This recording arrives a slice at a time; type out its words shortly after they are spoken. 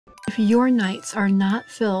If your nights are not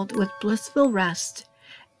filled with blissful rest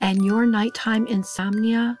and your nighttime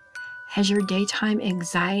insomnia has your daytime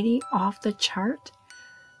anxiety off the chart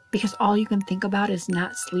because all you can think about is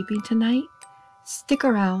not sleeping tonight, stick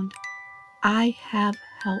around. I have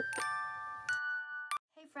help.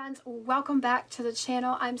 Hey friends, welcome back to the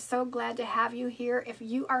channel. I'm so glad to have you here. If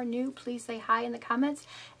you are new, please say hi in the comments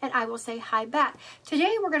and I will say hi back.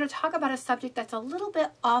 Today we're going to talk about a subject that's a little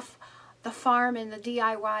bit off the farm and the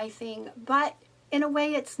DIY thing, but in a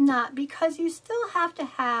way it's not, because you still have to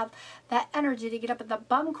have that energy to get up at the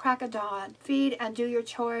bum crack of dawn, feed and do your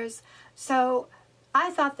chores. So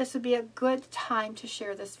I thought this would be a good time to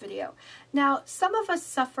share this video. Now, some of us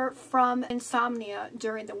suffer from insomnia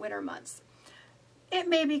during the winter months. It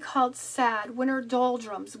may be called sad, winter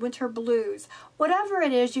doldrums, winter blues. Whatever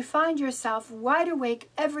it is, you find yourself wide awake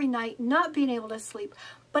every night, not being able to sleep.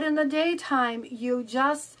 But in the daytime, you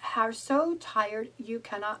just are so tired you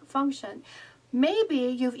cannot function. Maybe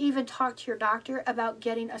you've even talked to your doctor about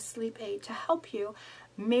getting a sleep aid to help you.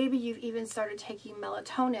 Maybe you've even started taking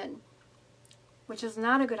melatonin, which is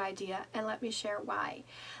not a good idea, and let me share why.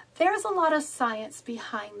 There's a lot of science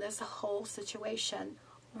behind this whole situation.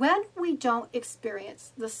 When we don't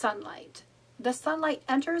experience the sunlight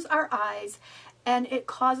enters our eyes and it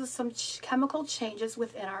causes some chemical changes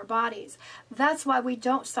within our bodies. That's why we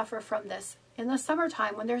don't suffer from this in the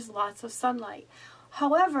summertime when there's lots of sunlight.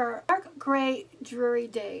 However, dark, gray, dreary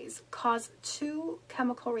days cause two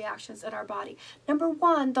chemical reactions in our body. Number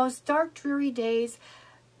one, those dark, dreary days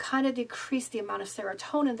kind of decrease the amount of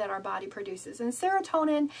serotonin that our body produces. And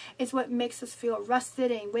serotonin is what makes us feel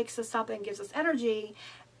rested and wakes us up and gives us energy.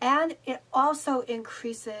 And it also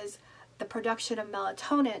increases the production of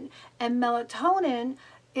melatonin. And melatonin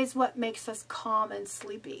is what makes us calm and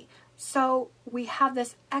sleepy. So we have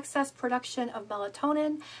this excess production of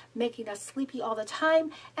melatonin, making us sleepy all the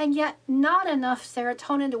time, and yet not enough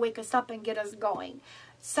serotonin to wake us up and get us going.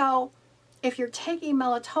 So if you're taking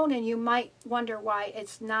melatonin, you might wonder why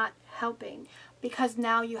it's not helping, because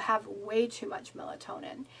now you have way too much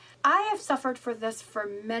melatonin. I have suffered for this for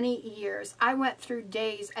many years. I went through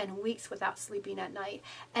days and weeks without sleeping at night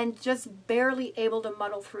and just barely able to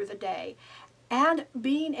muddle through the day. And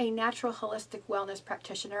being a natural holistic wellness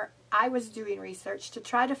practitioner, I was doing research to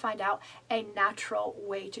try to find out a natural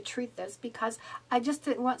way to treat this, because I just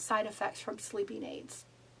didn't want side effects from sleeping aids.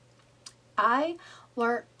 I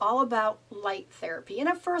learned all about light therapy. And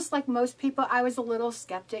at first, like most people, I was a little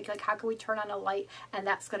skeptic, like how can we turn on a light and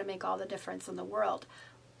that's going to make all the difference in the world?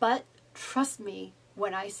 But trust me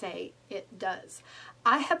when I say it does.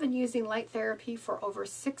 I have been using light therapy for over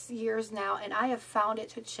 6 years now, and I have found it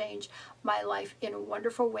to change my life in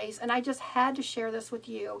wonderful ways. And I just had to share this with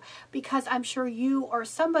you because I'm sure you or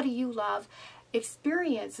somebody you love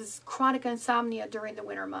experiences chronic insomnia during the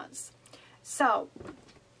winter months. So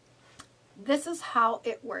this is how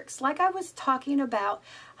it works. Like I was talking about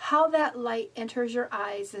how that light enters your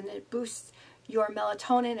eyes and it boosts your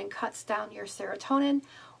melatonin and cuts down your serotonin.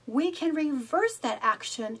 We can reverse that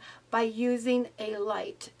action by using a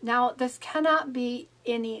light. Now, this cannot be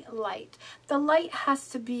any light. The light has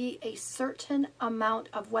to be a certain amount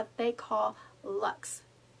of what they call lux.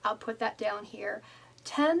 I'll put that down here.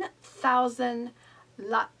 10,000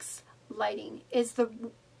 lux lighting is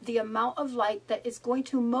the amount of light that is going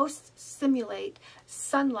to most simulate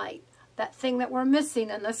sunlight, that thing that we're missing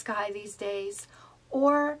in the sky these days,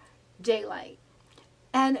 or daylight.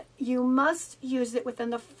 And you must use it within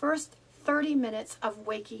the first 30 minutes of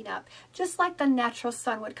waking up, just like the natural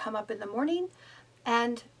sun would come up in the morning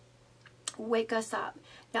and wake us up.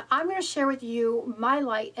 Now, I'm going to share with you my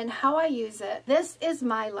light and how I use it. This is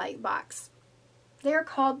my light box. They're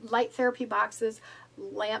called light therapy boxes,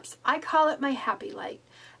 lamps. I call it my happy light.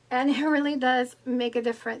 And it really does make a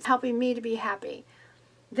difference, helping me to be happy.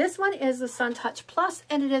 This one is the Sun Touch Plus,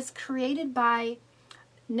 and it is created by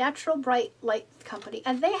Natural Bright Light Company,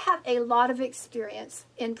 and they have a lot of experience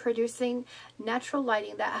in producing natural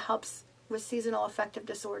lighting that helps with seasonal affective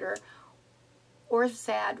disorder or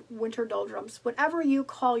sad winter doldrums, whatever you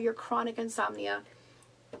call your chronic insomnia.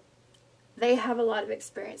 They have a lot of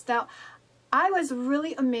experience. Now, I was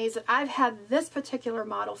really amazed that I've had this particular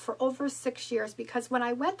model for over 6 years, because when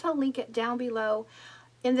I went to link it down below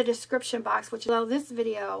in the description box, which is below this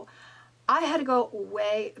video, I had to go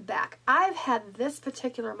way back. I've had this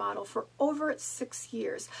particular model for over 6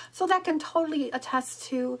 years. So that can totally attest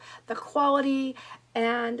to the quality,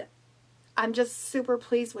 and I'm just super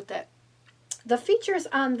pleased with it. The features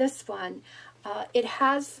on this one, it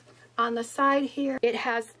has on the side here, it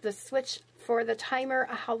has the switch for the timer,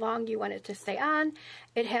 how long you want it to stay on.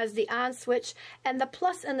 It has the on switch, and the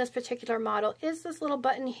plus in this particular model is this little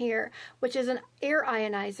button here, which is an air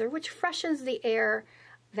ionizer, which freshens the air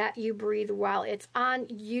that you breathe while it's on.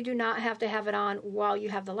 You do not have to have it on while you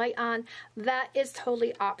have the light on. That is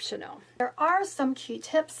totally optional. There are some key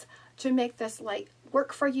tips to make this light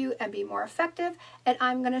work for you and be more effective, and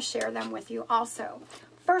I'm going to share them with you also.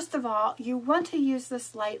 First of all, you want to use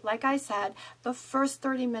this light, like I said, the first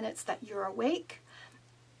 30 minutes that you're awake.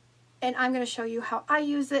 And I'm going to show you how I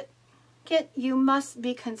use it. You must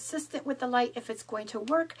be consistent with the light if it's going to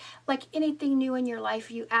work. Like anything new in your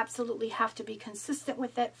life, you absolutely have to be consistent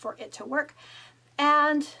with it for it to work.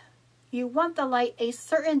 And you want the light a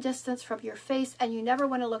certain distance from your face, and you never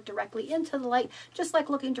want to look directly into the light, just like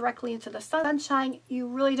looking directly into the sunshine. You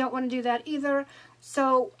really don't want to do that either.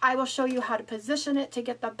 So I will show you how to position it to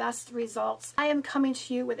get the best results. I am coming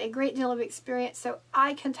to you with a great deal of experience, so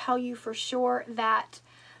I can tell you for sure that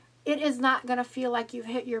it is not going to feel like you've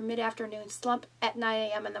hit your mid-afternoon slump at 9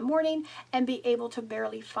 a.m. in the morning and be able to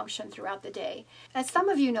barely function throughout the day. As some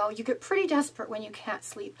of you know, you get pretty desperate when you can't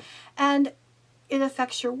sleep. And it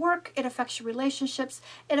affects your work, it affects your relationships,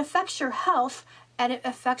 it affects your health, and it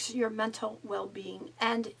affects your mental well-being.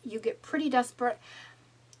 And you get pretty desperate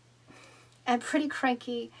and pretty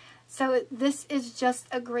cranky. So this is just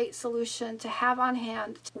a great solution to have on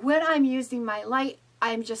hand. When I'm using my light,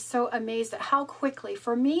 I'm just so amazed at how quickly.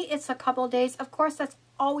 For me, it's a couple of days. Of course, that's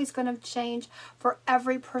always going to change for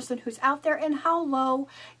every person who's out there, and how low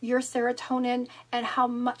your serotonin and how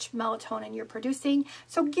much melatonin you're producing.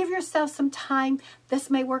 So give yourself some time.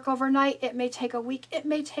 This may work overnight. It may take a week. It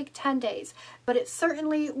may take 10 days, but it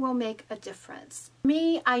certainly will make a difference.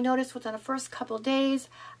 Me, I noticed within the first couple of days,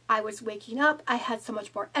 I was waking up, I had so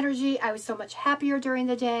much more energy, I was so much happier during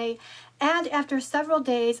the day, and after several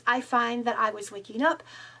days, I find that I was waking up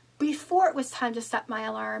before it was time to set my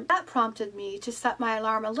alarm. That prompted me to set my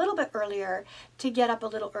alarm a little bit earlier, to get up a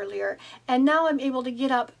little earlier, and now I'm able to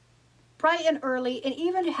get up bright and early and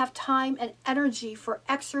even have time and energy for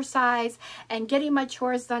exercise and getting my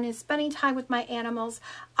chores done and spending time with my animals.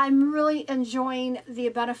 I'm really enjoying the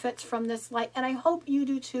benefits from this light, and I hope you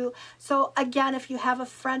do too. So again, if you have a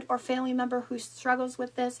friend or family member who struggles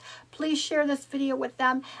with this, please share this video with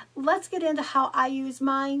them. Let's get into how I use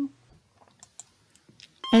mine.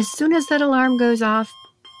 As soon as that alarm goes off,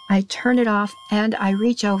 I turn it off and I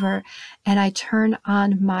reach over and I turn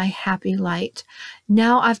on my happy light.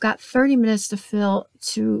 Now I've got 30 minutes to fill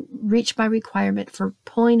to reach my requirement for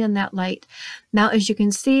pulling in that light. Now, as you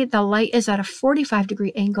can see, the light is at a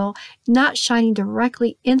 45-degree angle, not shining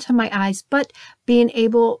directly into my eyes, but being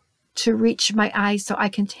able to reach my eyes so I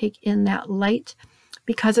can take in that light,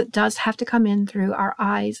 because it does have to come in through our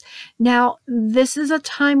eyes. Now, this is a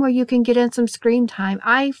time where you can get in some screen time.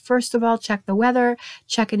 I, first of all, check the weather,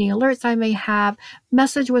 check any alerts I may have,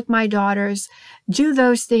 message with my daughters, do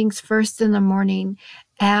those things first in the morning,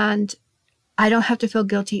 and I don't have to feel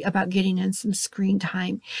guilty about getting in some screen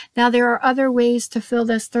time. Now, there are other ways to fill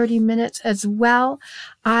this 30 minutes as well.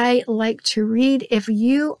 I like to read. If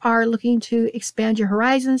you are looking to expand your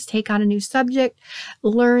horizons, take on a new subject,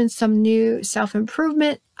 learn some new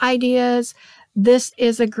self-improvement ideas, this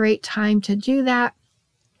is a great time to do that.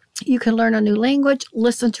 You can learn a new language,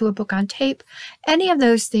 listen to a book on tape. Any of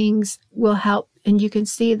those things will help. And you can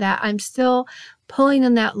see that I'm still pulling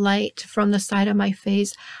in that light from the side of my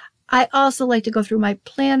face. I also like to go through my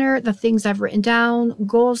planner, the things I've written down,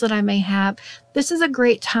 goals that I may have. This is a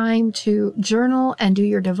great time to journal and do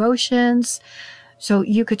your devotions. So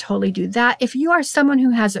you could totally do that. If you are someone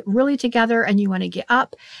who has it really together and you want to get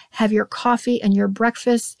up, have your coffee and your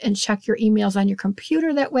breakfast and check your emails on your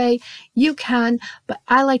computer that way, you can. But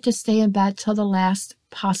I like to stay in bed till the last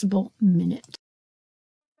possible minute.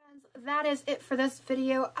 That is it for this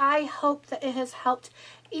video. I hope that it has helped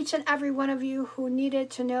each and every one of you who needed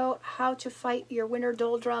to know how to fight your winter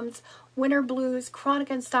doldrums, winter blues, chronic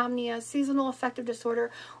insomnia, seasonal affective disorder,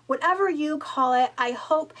 whatever you call it. I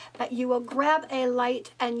hope that you will grab a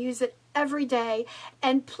light and use it every day.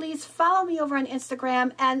 And please follow me over on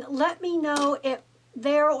Instagram and let me know if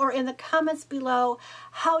there or in the comments below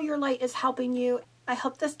how your light is helping you. I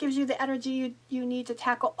hope this gives you the energy you need to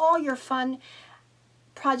tackle all your fun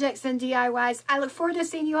projects and DIYs. I look forward to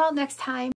seeing you all next time.